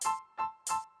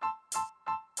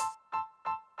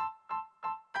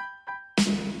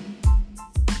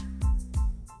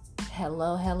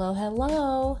Hello, hello,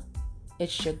 hello.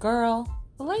 It's your girl,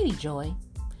 Lady Joy.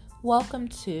 Welcome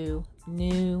to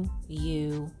New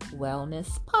You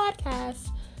Wellness Podcast.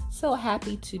 So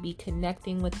happy to be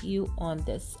connecting with you on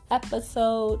this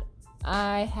episode.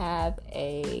 I have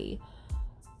a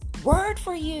word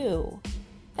for you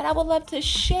that I would love to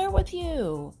share with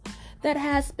you that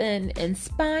has been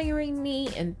inspiring me,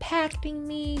 impacting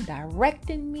me,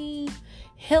 directing me,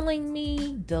 healing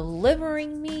me,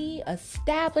 delivering me,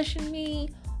 establishing me,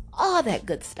 all that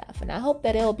good stuff. And I hope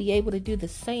that it'll be able to do the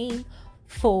same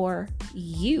for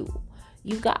you.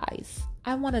 You guys,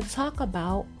 I want to talk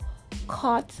about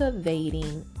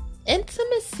cultivating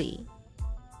intimacy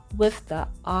with the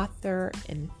author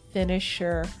and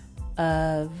finisher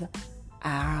of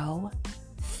our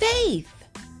faith.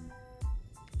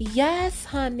 Yes,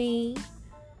 honey.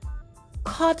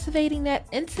 Cultivating that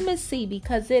intimacy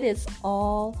because it is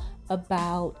all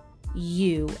about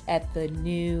you at the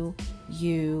New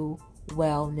You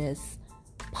Wellness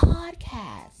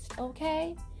Podcast,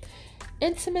 okay?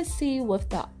 Intimacy with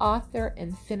the author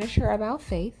and finisher of our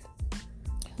faith,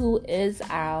 who is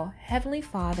our Heavenly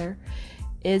Father,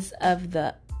 is of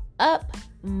the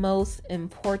utmost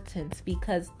importance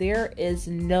because there is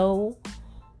no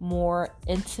more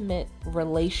intimate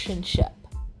relationship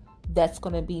that's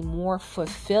going to be more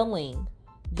fulfilling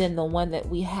than the one that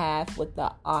we have with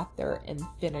the author and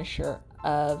finisher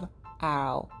of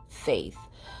our faith.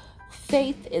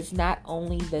 Faith is not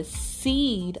only the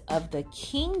seed of the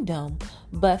kingdom,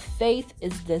 but faith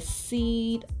is the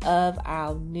seed of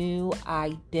our new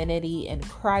identity in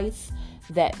Christ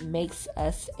that makes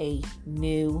us a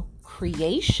new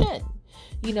creation.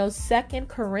 2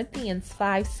 Corinthians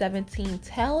 5:17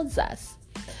 tells us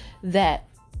that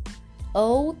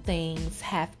old things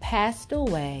have passed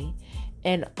away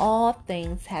and all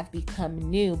things have become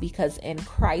new because in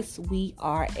Christ we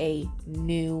are a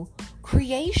new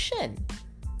creation.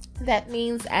 That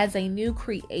means as a new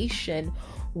creation,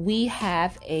 we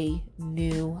have a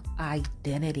new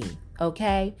identity,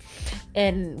 okay?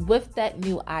 And with that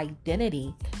new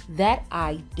identity, that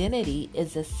identity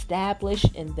is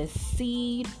established in the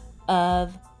seed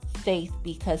of faith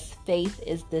because faith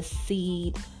is the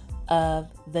seed of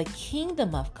the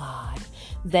kingdom of God,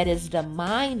 that is the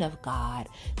mind of God,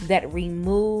 that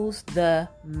removes the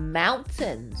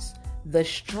mountains, the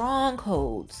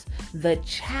strongholds, the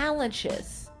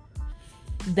challenges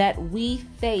that we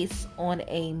face on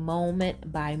a moment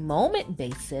by moment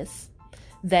basis,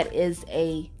 that is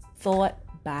a thought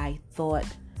by thought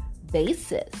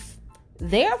basis.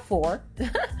 Therefore,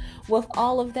 with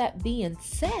all of that being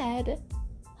said,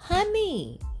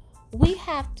 honey, we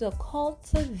have to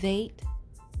cultivate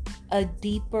a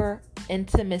deeper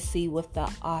intimacy with the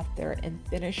author and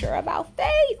finisher of our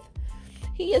faith.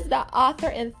 He is the author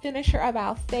and finisher of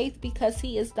our faith because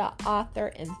he is the author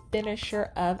and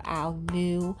finisher of our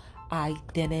new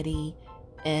identity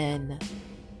in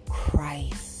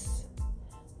Christ.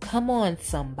 Come on,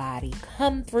 somebody.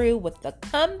 Come through with the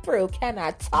come through. Can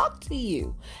I talk to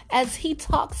you as he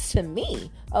talks to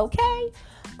me? Okay?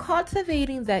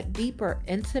 Cultivating that deeper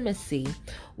intimacy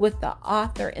with the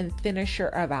author and finisher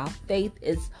of our faith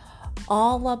is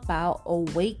all about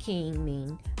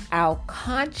awakening our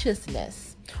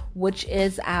consciousness, which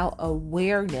is our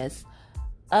awareness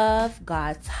of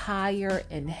God's higher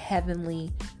and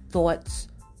heavenly thoughts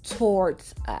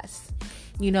towards us.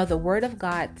 The Word of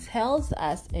God tells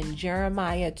us in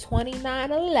Jeremiah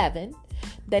 29:11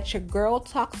 that your girl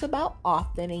talks about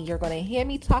often, and you're going to hear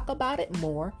me talk about it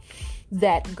more,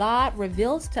 that God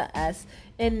reveals to us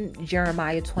in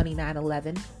Jeremiah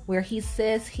 29:11, where he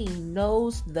says he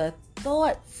knows the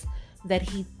thoughts that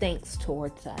he thinks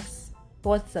towards us.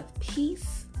 Thoughts of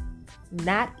peace,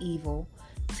 not evil,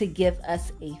 to give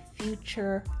us a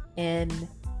future and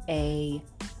a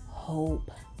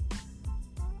hope.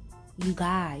 You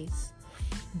guys,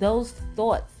 those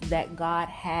thoughts that God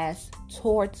has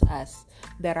towards us,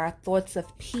 that are thoughts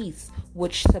of peace,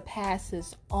 which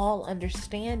surpasses all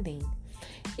understanding,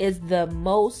 is the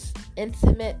most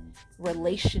intimate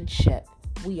relationship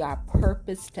we are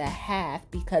purposed to have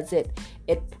because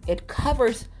it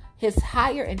covers his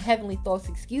higher and heavenly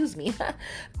thoughts,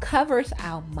 covers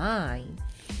our mind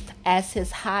as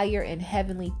his higher and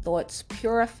heavenly thoughts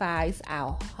purifies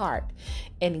our heart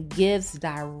and gives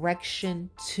direction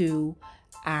to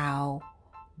our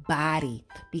body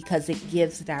because it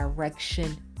gives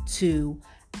direction to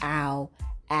our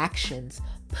actions,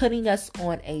 putting us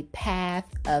on a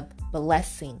path of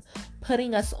blessing,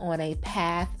 putting us on a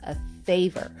path of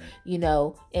favor,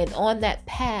 and on that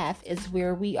path is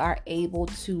where we are able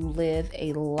to live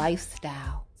a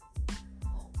lifestyle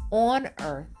on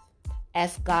earth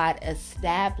as God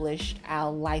established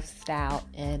our lifestyle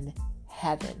in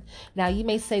heaven. Now you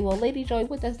may say, well, Lady Joy,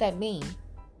 what does that mean?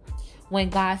 When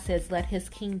God says, let his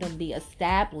kingdom be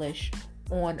established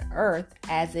on earth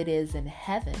as it is in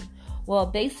heaven. Well,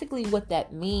 basically what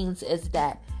that means is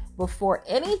that before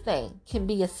anything can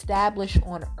be established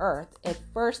on earth, it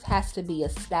first has to be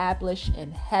established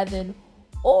in heaven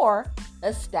or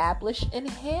established in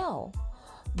hell.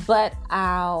 But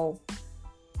our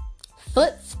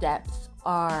footsteps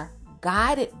are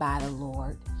guided by the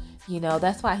Lord.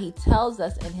 That's why he tells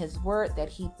us in his word that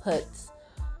he puts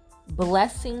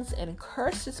blessings and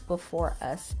curses before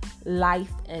us,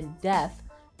 life and death.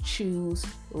 Choose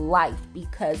life,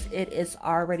 because it is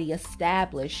already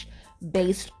established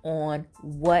based on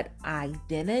what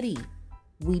identity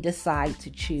we decide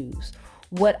to choose,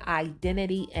 what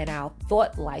identity in our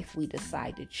thought life we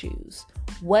decide to choose,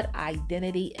 what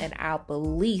identity in our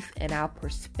belief and our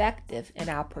perspective and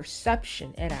our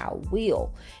perception and our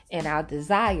will and our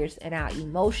desires and our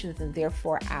emotions, and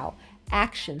therefore our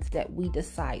actions that we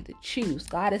decide to choose.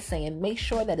 God is saying, make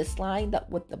sure that it's lined up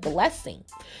with the blessing.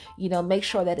 Make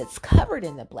sure that it's covered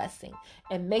in the blessing,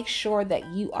 and make sure that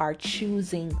you are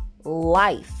choosing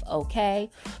life, okay?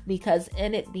 Because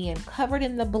in it being covered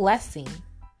in the blessing,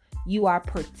 you are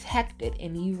protected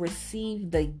and you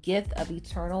receive the gift of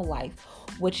eternal life,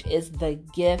 which is the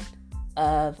gift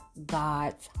of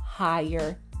God's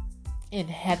higher and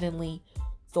heavenly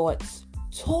thoughts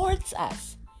towards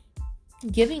us,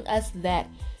 giving us that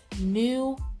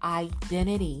new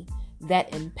identity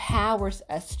that empowers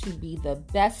us to be the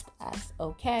best us,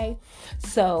 okay?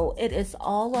 So it is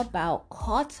all about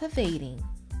cultivating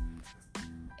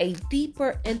a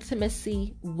deeper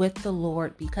intimacy with the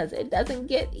Lord, because it doesn't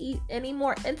get any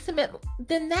more intimate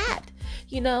than that.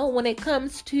 When it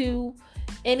comes to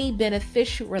any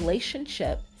beneficial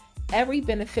relationship, every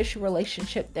beneficial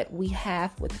relationship that we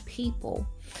have with people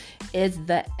is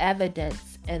the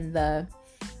evidence and the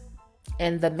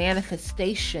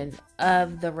manifestation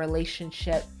of the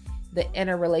relationship, the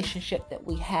inner relationship that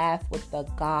we have with the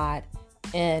God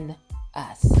in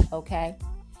us, okay?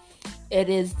 It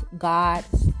is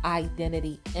God's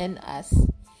identity in us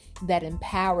that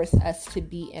empowers us to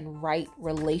be in right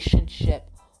relationship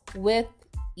with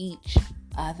each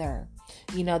other.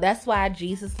 That's why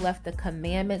Jesus left the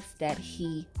commandments that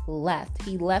he left.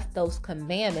 He left those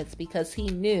commandments because he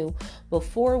knew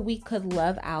before we could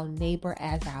love our neighbor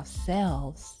as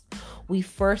ourselves, we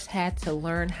first had to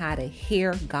learn how to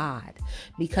hear God.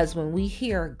 Because when we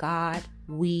hear God,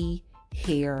 we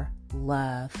hear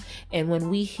love. And when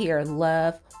we hear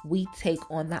love, we take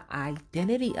on the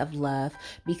identity of love,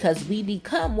 because we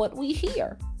become what we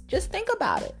hear. Just think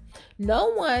about it.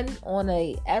 No one on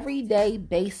a everyday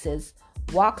basis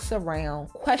walks around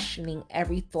questioning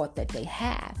every thought that they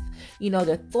have.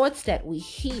 The thoughts that we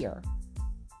hear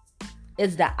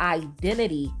is the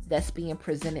identity that's being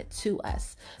presented to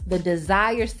us. The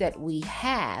desires that we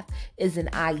have is an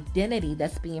identity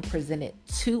that's being presented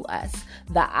to us.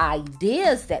 The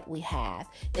ideas that we have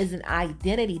is an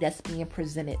identity that's being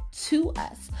presented to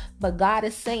us. But God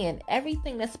is saying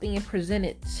everything that's being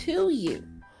presented to you,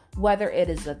 whether it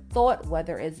is a thought,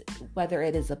 whether it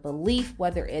is a belief,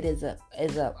 whether it is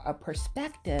a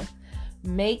perspective,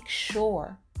 make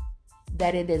sure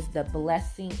that it is the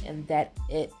blessing and that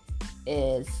it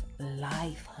is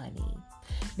life, honey.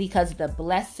 Because the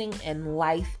blessing and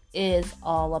life is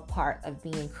all a part of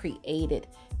being created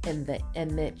in the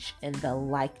image and the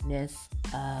likeness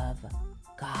of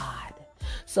God.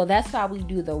 So that's why we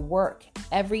do the work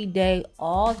every day,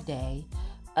 all day,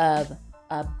 of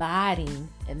abiding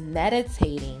and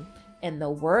meditating in the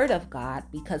Word of God,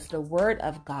 because the Word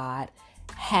of God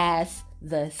has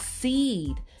the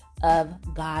seed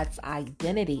of God's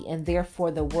identity, and therefore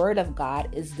the Word of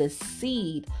God is the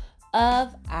seed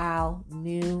of our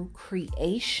new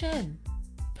creation,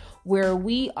 where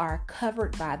we are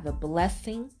covered by the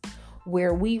blessing,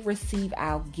 where we receive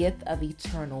our gift of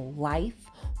eternal life,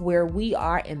 where we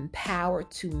are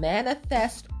empowered to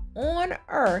manifest on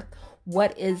earth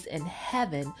what is in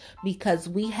heaven, because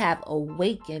we have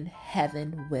awakened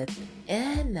heaven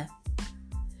within.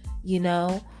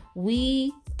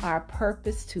 We are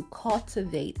purposed to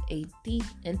cultivate a deep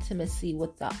intimacy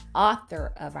with the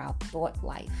author of our thought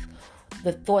life,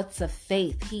 the thoughts of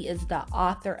faith. He is the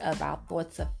author of our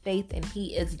thoughts of faith, and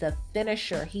he is the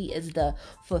finisher. He is the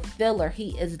fulfiller.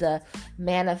 He is the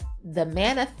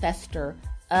manifester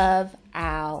of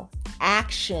our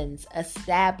actions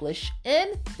established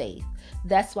in faith.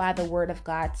 That's why the Word of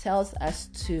God tells us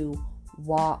to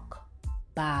walk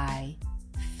by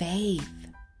faith.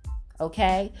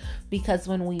 Okay? Because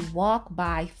when we walk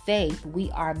by faith,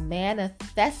 we are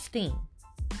manifesting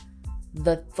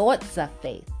the thoughts of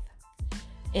faith.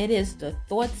 It is the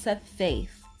thoughts of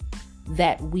faith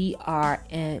that we are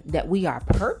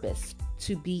purposed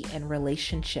to be in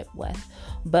relationship with.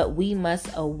 But we must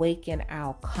awaken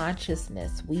our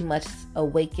consciousness. We must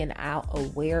awaken our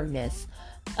awareness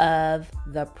of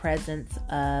the presence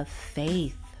of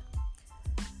faith.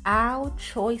 Our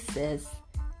choices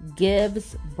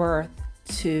gives birth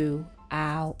to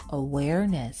our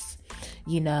awareness.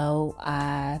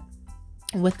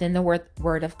 Within the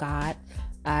word of God,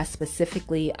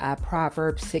 specifically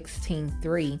Proverbs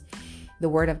 16:3, the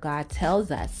word of God tells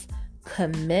us,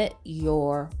 commit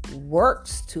your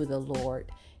works to the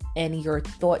Lord and your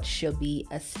thoughts shall be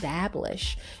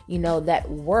established. That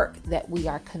work that we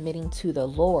are committing to the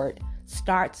Lord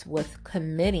starts with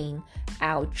committing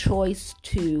our choice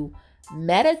to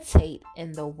meditate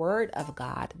in the Word of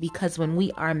God. Because when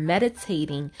we are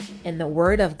meditating in the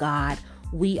Word of God,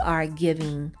 we are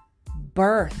giving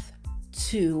birth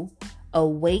to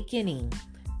awakening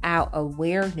our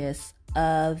awareness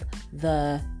of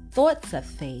the thoughts of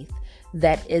faith,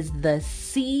 that is the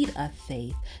seed of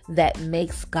faith that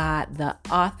makes God the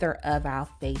author of our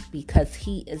faith, because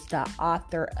He is the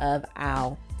author of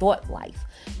our thought life,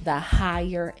 the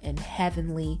higher and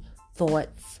heavenly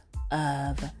thoughts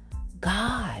of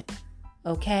God.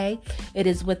 Okay? It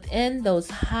is within those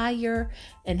higher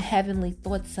and heavenly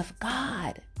thoughts of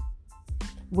God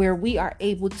where we are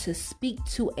able to speak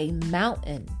to a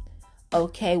mountain.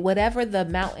 Okay, whatever the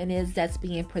mountain is that's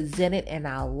being presented in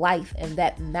our life, and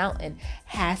that mountain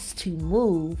has to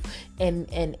move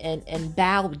and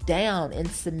bow down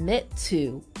and submit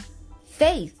to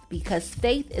faith, because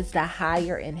faith is the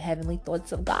higher and heavenly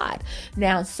thoughts of God.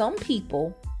 Now, some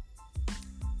people,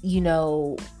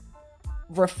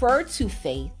 refer to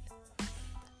faith,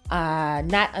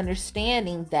 not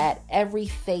understanding that every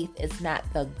faith is not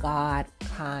the God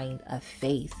kind of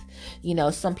faith.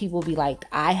 Some people be like,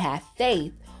 I have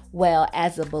faith. Well,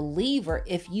 as a believer,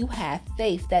 if you have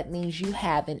faith, that means you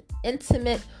have an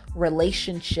intimate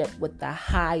relationship with the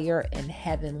higher and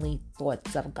heavenly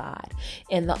thoughts of God.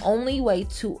 And the only way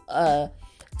to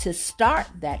start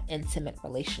that intimate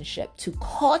relationship, to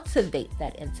cultivate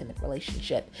that intimate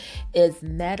relationship, is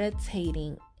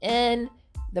meditating in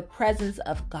the presence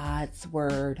of God's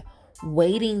word,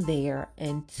 waiting there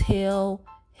until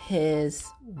His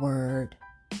word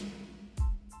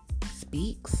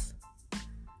speaks,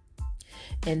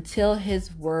 until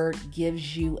His word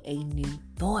gives you a new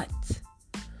thought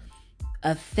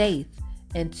of faith,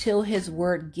 until His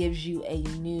word gives you a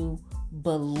new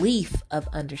belief of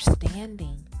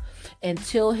understanding,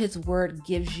 until His word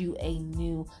gives you a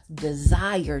new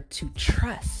desire to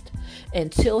trust,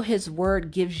 until His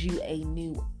word gives you a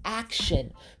new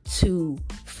action to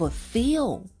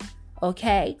fulfill.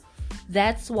 Okay?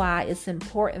 That's why it's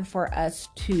important for us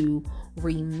to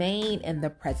remain in the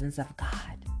presence of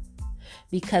God,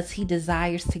 because He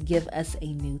desires to give us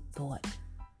a new thought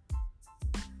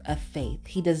of faith.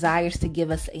 He desires to give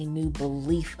us a new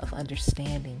belief of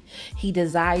understanding. He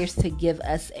desires to give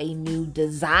us a new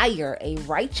desire, a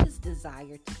righteous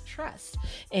desire to trust.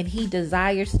 And He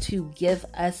desires to give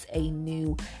us a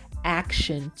new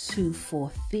action to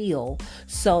fulfill,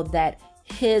 so that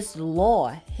His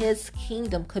law, His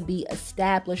kingdom could be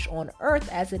established on earth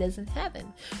as it is in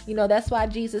heaven. That's why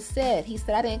Jesus said, He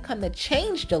said, I didn't come to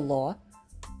change the law.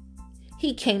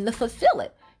 He came to fulfill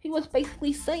it. He was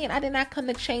basically saying, I did not come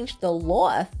to change the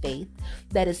law of faith,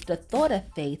 that is the thought of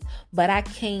faith, but I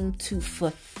came to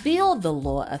fulfill the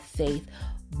law of faith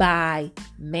by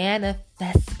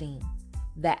manifesting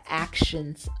the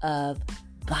actions of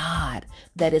God,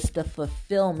 that is the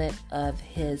fulfillment of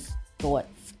His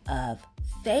thoughts of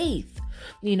faith.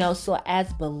 So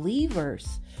as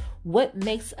believers, what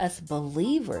makes us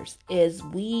believers is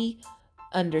we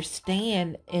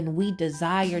understand and we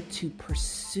desire to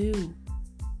pursue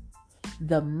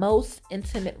the most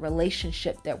intimate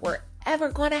relationship that we're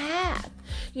ever going to have.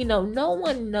 No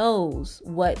one knows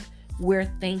what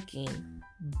we're thinking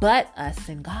but us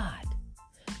and God.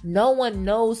 No one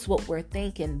knows what we're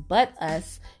thinking but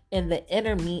us and the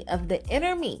enemy of the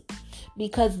enemy,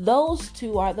 because those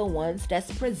two are the ones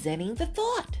that's presenting the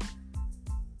thought.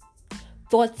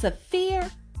 Thoughts of fear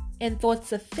and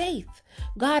thoughts of faith.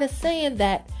 God is saying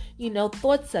that,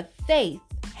 thoughts of faith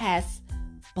has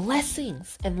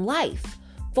blessings and life.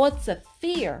 Thoughts of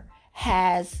fear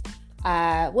has,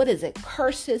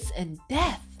 curses and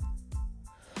death.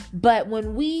 But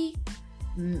when we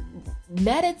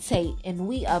meditate and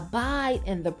we abide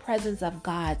in the presence of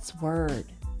God's word,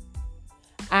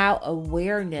 our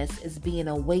awareness is being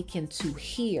awakened to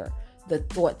hear, the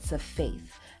thoughts of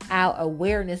faith. Our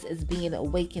awareness is being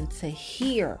awakened to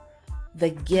hear the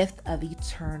gift of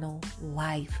eternal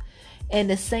life. And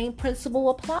the same principle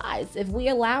applies. If we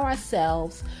allow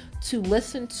ourselves to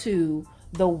listen to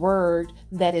the word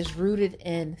that is rooted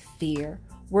in fear,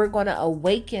 we're going to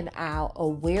awaken our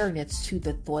awareness to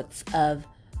the thoughts of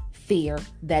fear,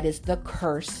 that is the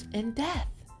curse and death.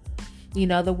 You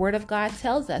know, the word of God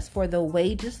tells us, for the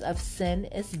wages of sin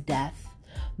is death,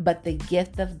 but the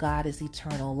gift of God is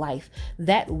eternal life.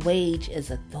 That wage is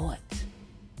a thought.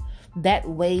 That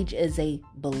wage is a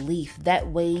belief. That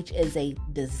wage is a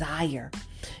desire.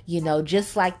 You know,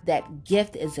 just like that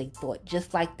gift is a thought,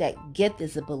 just like that gift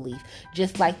is a belief,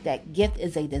 just like that gift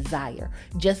is a desire,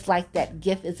 just like that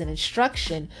gift is an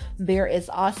instruction, there is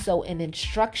also an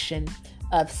instruction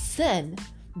of sin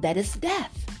that is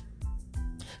death.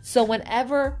 So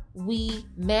whenever we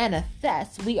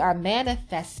manifest, we are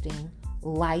manifesting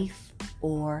life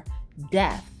or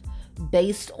death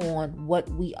based on what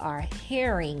we are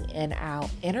hearing in our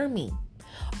inner me.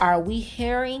 Are we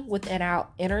hearing within our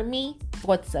inner me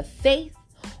thoughts of faith,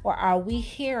 or are we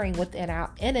hearing within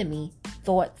our enemy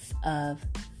thoughts of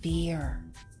fear?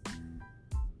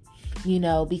 You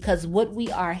know, because what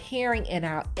we are hearing in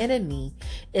our enemy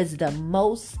is the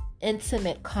most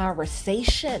intimate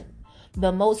conversation,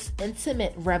 the most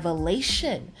intimate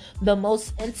revelation, the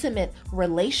most intimate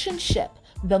relationship,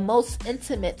 the most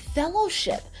intimate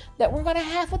fellowship that we're going to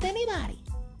have with anybody.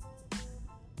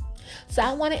 So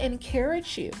I want to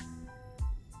encourage you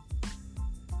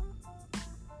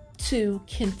to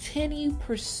continue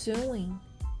pursuing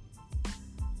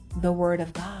the Word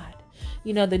of God.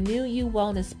 You know, the New You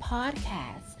Wellness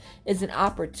podcast is an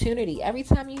opportunity. Every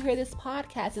time you hear this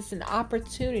podcast, it's an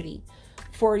opportunity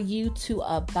for you to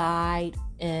abide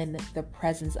in the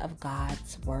presence of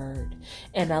God's word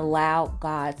and allow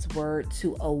God's word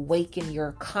to awaken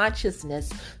your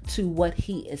consciousness to what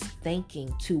he is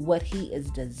thinking, to what he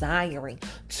is desiring,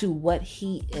 to what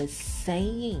he is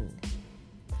saying,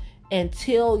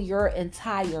 until your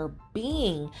entire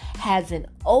being has an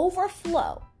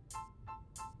overflow,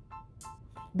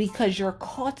 because you're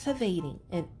cultivating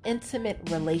an intimate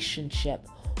relationship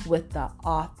with the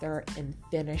author and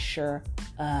finisher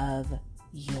of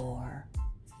your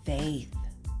faith.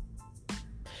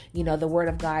 You know, the Word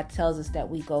of God tells us that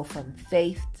we go from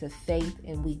faith to faith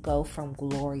and we go from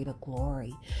glory to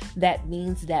glory. That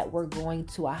means that we're going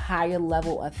to a higher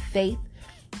level of faith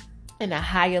and a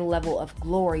higher level of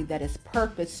glory that is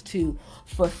purposed to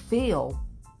fulfill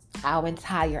our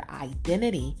entire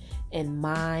identity in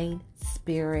mind,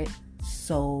 spirit,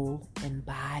 soul, and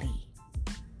body.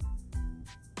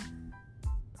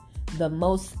 The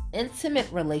most intimate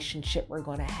relationship we're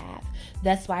going to have.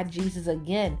 That's why Jesus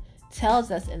again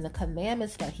tells us in the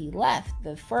commandments that he left.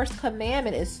 The first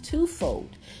commandment is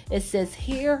twofold. It says,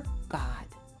 hear God.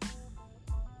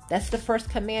 That's the first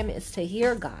commandment, is to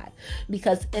hear God.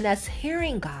 Because in us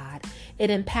hearing God, it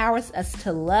empowers us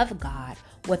to love God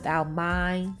with our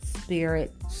mind,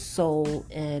 spirit, soul,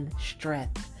 and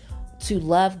strength. To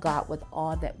love God with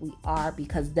all that we are,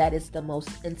 because that is the most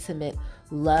intimate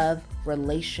love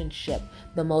relationship,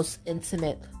 the most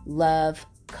intimate love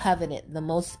covenant, the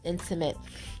most intimate,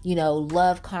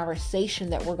 love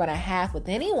conversation that we're going to have with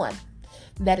anyone,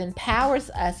 that empowers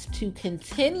us to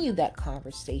continue that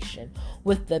conversation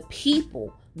with the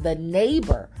people, the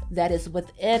neighbor that is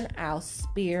within our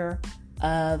sphere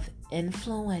of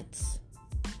influence.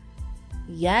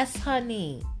 Yes,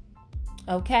 honey.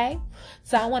 Okay?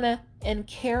 So I want to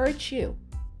encourage you.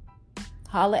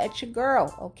 Holla at your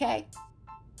girl, okay?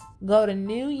 Go to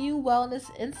New You Wellness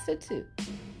Institute.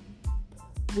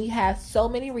 We have so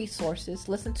many resources.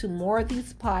 Listen to more of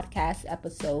these podcast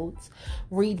episodes.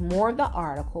 Read more of the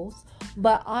articles.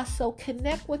 But also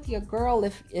connect with your girl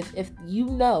if you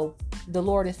know the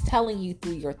Lord is telling you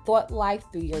through your thought life,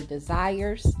 through your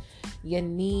desires, you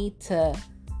need to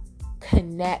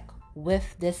connect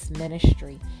with this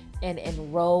ministry and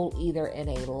enroll either in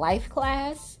a life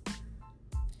class,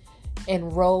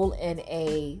 enroll in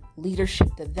a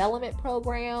leadership development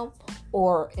program,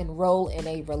 or enroll in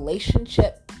a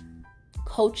relationship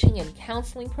coaching and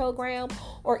counseling program,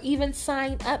 or even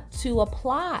sign up to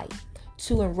apply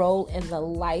to enroll in the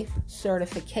life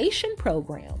certification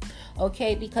program.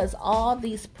 Okay, because all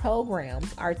these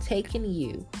programs are taking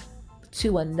you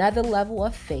to another level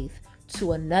of faith,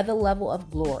 to another level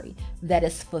of glory that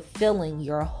is fulfilling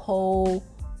your whole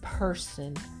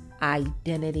person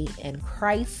identity in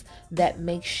Christ, that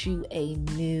makes you a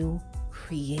new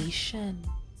creation.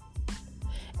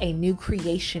 A new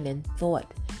creation in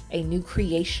thought, a new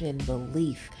creation in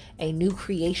belief, a new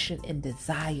creation in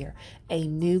desire, a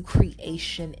new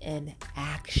creation in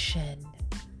action.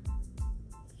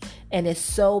 And it's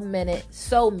so many,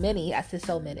 I said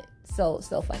so many, so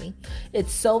funny.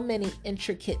 It's so many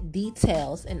intricate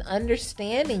details, and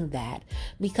understanding that,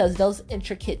 because those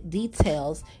intricate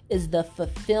details is the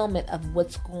fulfillment of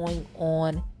what's going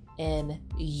on in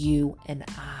you and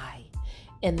I.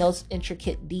 And those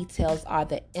intricate details are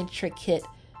the intricate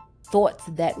thoughts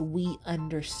that we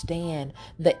understand,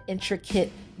 the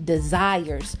intricate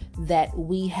desires that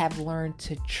we have learned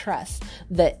to trust,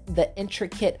 the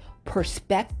intricate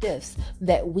perspectives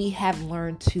that we have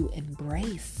learned to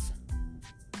embrace.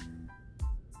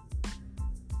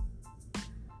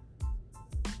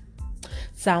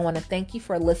 So I want to thank you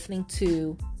for listening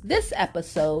to this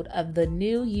episode of the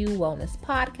New You Wellness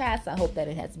Podcast. I hope that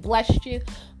it has blessed you.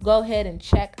 Go ahead and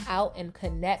check out and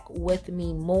connect with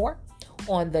me more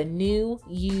on the New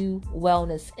You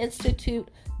Wellness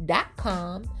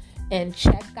Institute.com and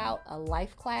check out a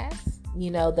life class.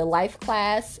 The life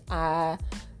class, it's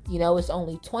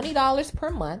only $20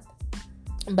 per month.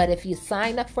 But if you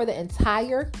sign up for the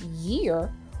entire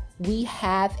year, we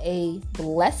have a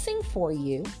blessing for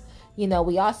you.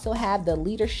 We also have the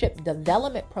leadership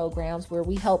development programs where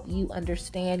we help you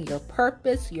understand your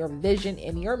purpose, your vision,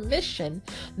 and your mission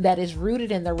that is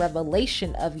rooted in the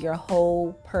revelation of your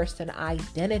whole person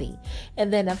identity.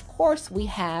 And then, of course, we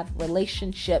have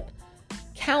relationship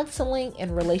counseling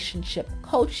and relationship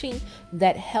coaching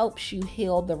that helps you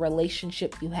heal the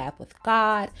relationship you have with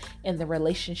God and the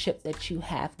relationship that you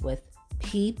have with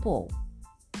people.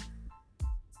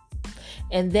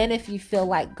 And then if you feel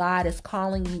like God is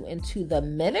calling you into the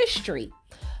ministry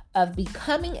of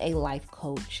becoming a life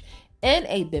coach and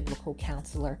a biblical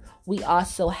counselor, we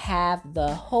also have the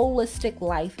Holistic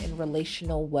Life and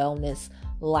Relational Wellness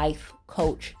Life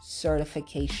Coach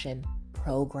Certification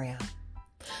Program.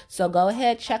 So go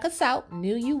ahead, check us out,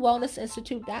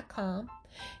 newyouwellnessinstitute.com,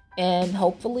 and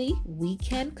hopefully we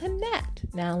can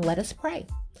connect. Now let us pray.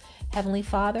 Heavenly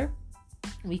Father,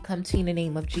 we come to you in the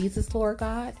name of Jesus, Lord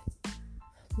God.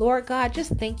 Lord God,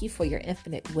 just thank you for your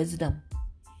infinite wisdom.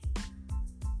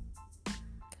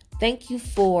 Thank you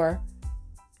for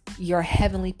your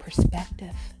heavenly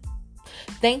perspective.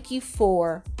 Thank you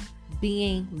for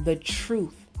being the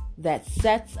truth that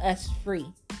sets us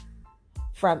free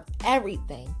from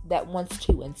everything that wants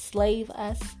to enslave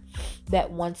us,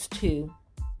 that wants to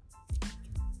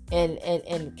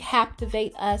and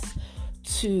captivate us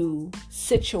to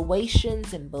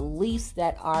situations and beliefs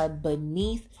that are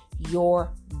beneath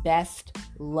your best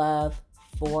love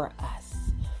for us.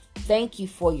 Thank you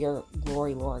for your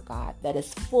glory, Lord God, that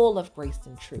is full of grace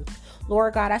and truth.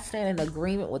 Lord God, I stand in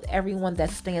agreement with everyone that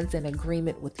stands in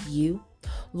agreement with you.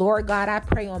 Lord God, I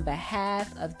pray on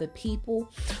behalf of the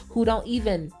people who don't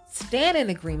even stand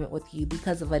in agreement with you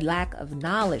because of a lack of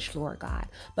knowledge, Lord God.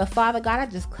 But Father God, I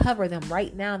just cover them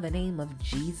right now in the name of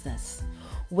Jesus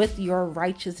with your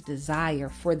righteous desire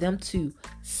for them to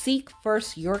seek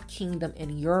first your kingdom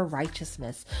and your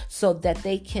righteousness so that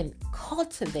they can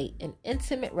cultivate an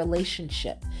intimate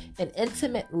relationship, an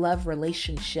intimate love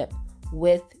relationship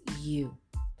with you,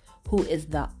 who is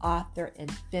the author and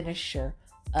finisher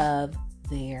of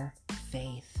their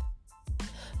faith.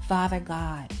 Father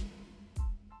God,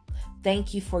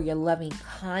 thank you for your loving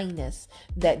kindness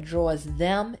that draws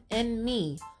them and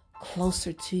me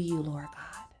closer to you, Lord God.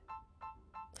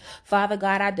 Father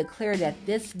God, I declare that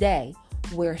this day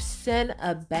where sin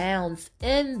abounds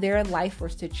in their life or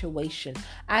situation,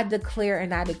 I declare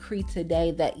and I decree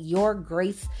today that your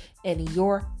grace and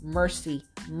your mercy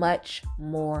much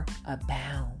more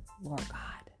abound, Lord God.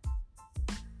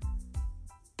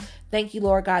 Thank you,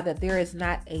 Lord God, that there is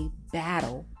not a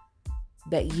battle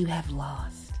that you have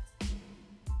lost.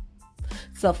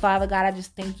 So, Father God, I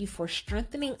just thank you for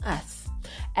strengthening us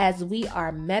as we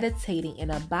are meditating and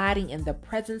abiding in the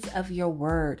presence of your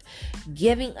word,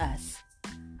 giving us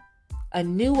a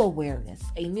new awareness,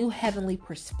 a new heavenly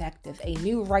perspective, a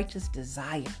new righteous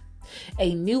desire,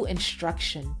 a new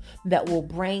instruction that will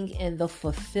bring in the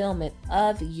fulfillment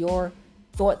of your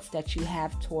thoughts that you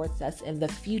have towards us and the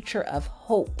future of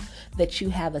hope that you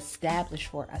have established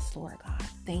for us, Lord God.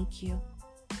 Thank you.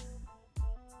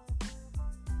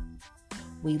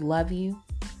 We love you.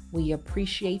 We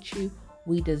appreciate you.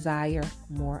 We desire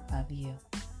more of you.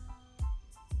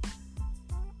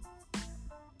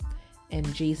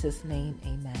 In Jesus' name,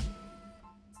 amen.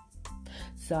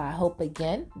 So I hope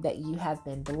again that you have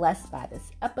been blessed by this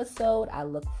episode. I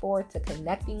look forward to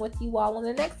connecting with you all on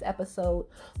the next episode.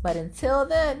 But until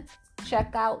then,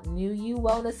 check out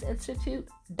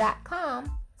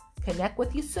newyouwellnessinstitute.com. Connect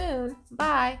with you soon.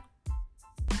 Bye.